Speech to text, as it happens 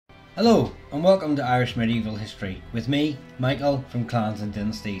Hello and welcome to Irish Medieval History with me, Michael from Clans and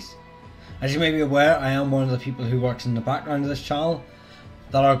Dynasties. As you may be aware, I am one of the people who works in the background of this channel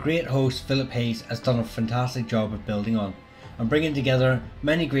that our great host Philip Hayes has done a fantastic job of building on and bringing together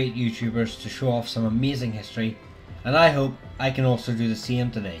many great YouTubers to show off some amazing history, and I hope I can also do the same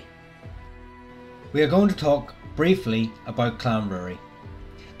today. We are going to talk briefly about Clan Rory.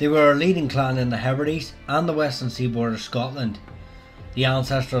 They were a leading clan in the Hebrides and the western seaboard of Scotland. The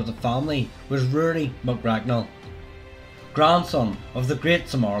ancestor of the family was Rory MacRagnall, grandson of the great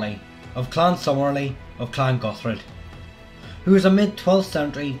Somerley, of Clan Somerley of Clan Guthred, who was a mid-12th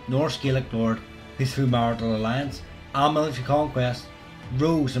century Norse Gaelic lord who through marital alliance and military conquest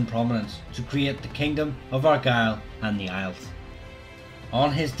rose in prominence to create the Kingdom of Argyll and the Isles.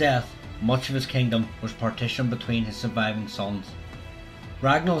 On his death, much of his kingdom was partitioned between his surviving sons.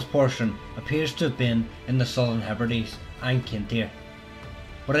 Ragnall's portion appears to have been in the southern Hebrides and Kintyre,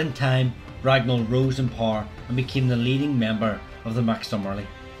 but in time Ragnall rose in power and became the leading member of the MacSomerley.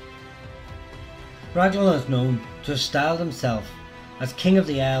 Ragnall is known to have styled himself as King of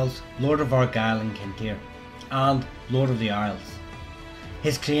the Isles, Lord of Argyll and Kintyre, and Lord of the Isles.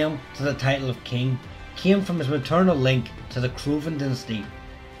 His claim to the title of King came from his maternal link to the Crovan dynasty,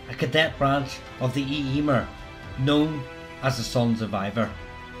 a cadet branch of the Emer known as the Sons of Ivar.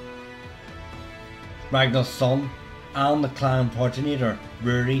 Ragnall's son and the clan progenitor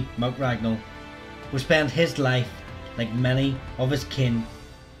Rory MacRagnall would spend his life, like many of his kin,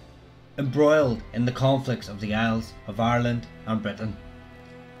 embroiled in the conflicts of the Isles of Ireland and Britain.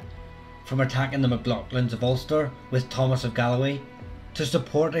 From attacking the MacLaughlins of Ulster with Thomas of Galloway to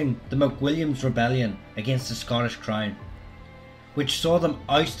supporting the MacWilliams rebellion against the Scottish crown, which saw them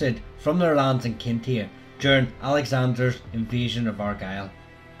ousted from their lands in Kintyre during Alexander's invasion of Argyll.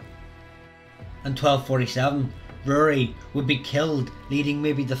 In 1247, Rory would be killed leading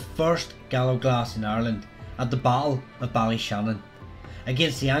maybe the first Gallowglass in Ireland at the Battle of Ballyshannon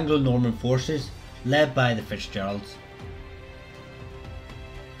against the Anglo-Norman forces led by the Fitzgeralds.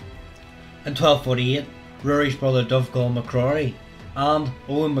 In 1248, Rory's brother Donegal MacRory and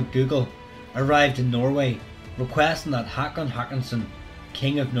Owen MacDougall arrived in Norway, requesting that Hakon Håkonsson,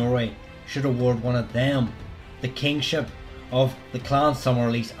 King of Norway, should award one of them the kingship of the Clan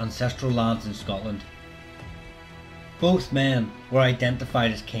Somerley's ancestral lands in Scotland. Both men were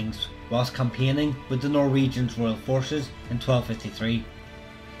identified as kings whilst campaigning with the Norwegians' royal forces in 1253.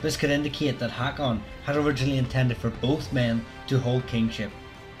 This could indicate that Hakon had originally intended for both men to hold kingship,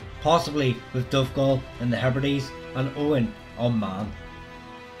 possibly with Donegal in the Hebrides and Owen on Man.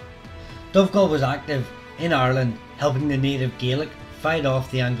 Donegal was active in Ireland, helping the native Gaelic fight off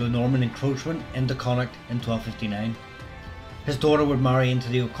the Anglo-Norman encroachment into Connacht in 1259. His daughter would marry into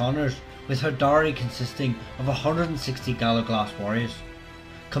the O'Connors, with her dowry consisting of 160 Gallowglass warriors,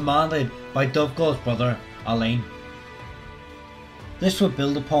 commanded by Donegal's brother Atholl. This would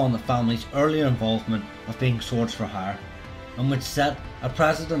build upon the family's earlier involvement of being swords for hire, and would set a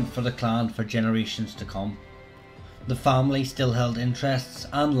precedent for the clan for generations to come. The family still held interests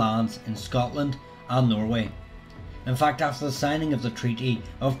and lands in Scotland and Norway. In fact, after the signing of the Treaty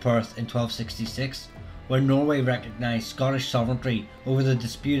of Perth in 1266, where Norway recognised Scottish sovereignty over the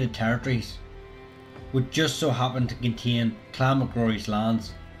disputed territories, would just so happen to contain Clan MacRory's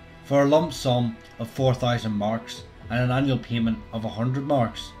lands, for a lump sum of 4,000 marks and an annual payment of 100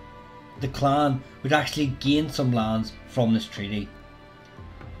 marks. The clan would actually gain some lands from this treaty.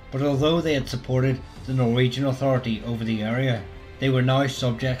 But although they had supported the Norwegian authority over the area, they were now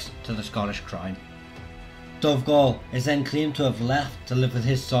subjects to the Scottish crown. Donegal is then claimed to have left to live with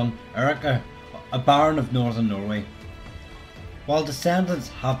his son Eirikr, a baron of northern Norway. While descendants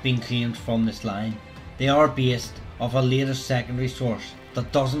have been claimed from this line, they are based off a later secondary source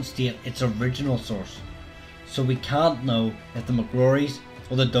that doesn't state its original source, so we can't know if the MacRorys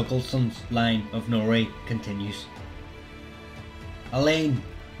or the Dougalsons line of Norway continues. Atholl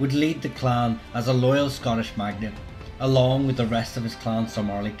would lead the clan as a loyal Scottish magnate, along with the rest of his Clan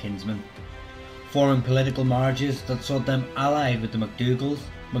Somerley kinsmen, forming political marriages that saw them allied with the MacDougalls,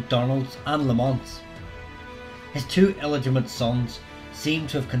 MacDonalds and Lamonts. His two illegitimate sons seem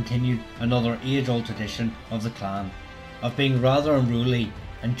to have continued another age-old tradition of the clan, of being rather unruly,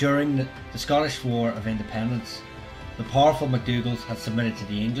 and during the Scottish War of Independence, the powerful MacDougalls had submitted to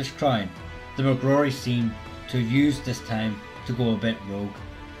the English crown. The MacRorys seem to have used this time to go a bit rogue,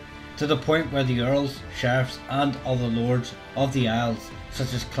 to the point where the earls, sheriffs and other lords of the Isles,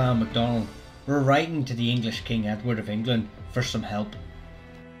 such as Clan MacDonald, were writing to the English King Edward of England for some help.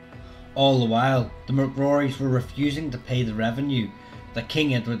 All the while, the MacRorys were refusing to pay the revenue that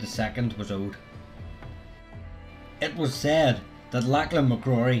King Edward II was owed. It was said that Lachlan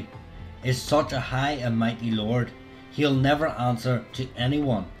MacRory is such a high and mighty lord, he'll never answer to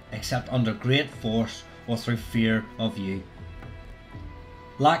anyone except under great force or through fear of you.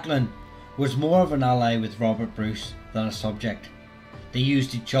 Lachlan was more of an ally with Robert Bruce than a subject. They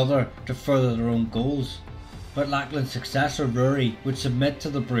used each other to further their own goals, but Lachlan's successor Rory would submit to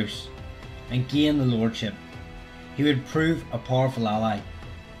the Bruce and gain the lordship. He would prove a powerful ally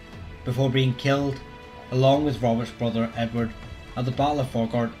before being killed along with Robert's brother Edward at the Battle of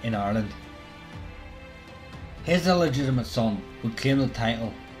Falkirk in Ireland. His illegitimate son would claim the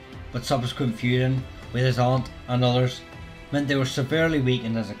title, but subsequent feuding with his aunt and others meant they were severely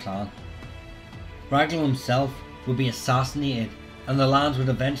weakened as a clan. Raglan himself would be assassinated and the lands would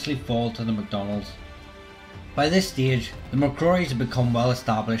eventually fall to the MacDonalds. By this stage, the MacRorys had become well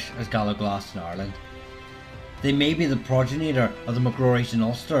established as Gallowglass in Ireland. They may be the progenitor of the MacRorys in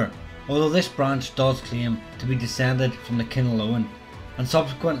Ulster, although this branch does claim to be descended from the Kinaloan and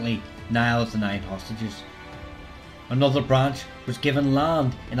subsequently Niall of the Nine Hostages. Another branch was given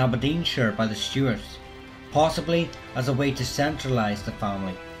land in Aberdeenshire by the Stuarts, possibly as a way to centralise the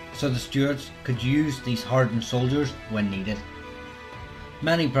family, so the Stuarts could use these hardened soldiers when needed.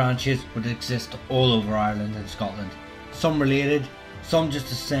 Many branches would exist all over Ireland and Scotland, some related, some just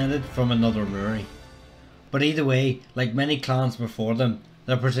descended from another Rory. But either way, like many clans before them,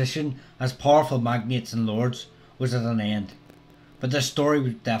 their position as powerful magnates and lords was at an end, but their story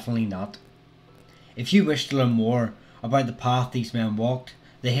was definitely not. If you wish to learn more about the path these men walked,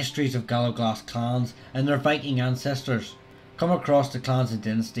 the histories of Gallowglass clans and their Viking ancestors, come across the clans and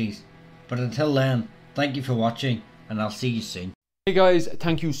dynasties. But until then, thank you for watching and I'll see you soon. Hey guys,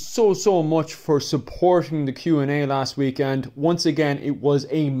 thank you so much for supporting the Q&A last weekend. Once again, it was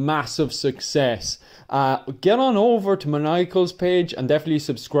a massive success. Get on over to Maniacal's page and definitely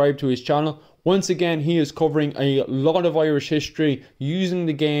subscribe to his channel. Once again, he is covering a lot of Irish history using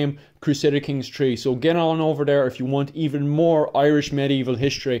the game Crusader Kings 3. So get on over there if you want even more Irish medieval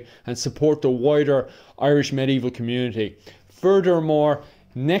history and support the wider Irish medieval community. Furthermore,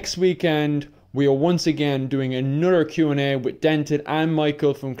 next weekend we are once again doing another Q&A with Dented and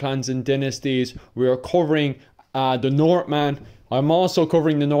Michael from Clans and Dynasties. We are covering the Northmen. I'm also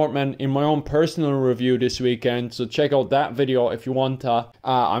covering the Northmen in my own personal review this weekend, so check out that video if you want to.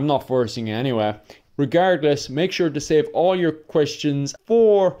 I'm not forcing it anyway. Regardless, make sure to save all your questions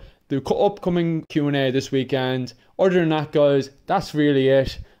for the upcoming Q&A this weekend. Other than that guys, that's really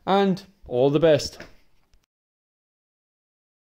it, and all the best.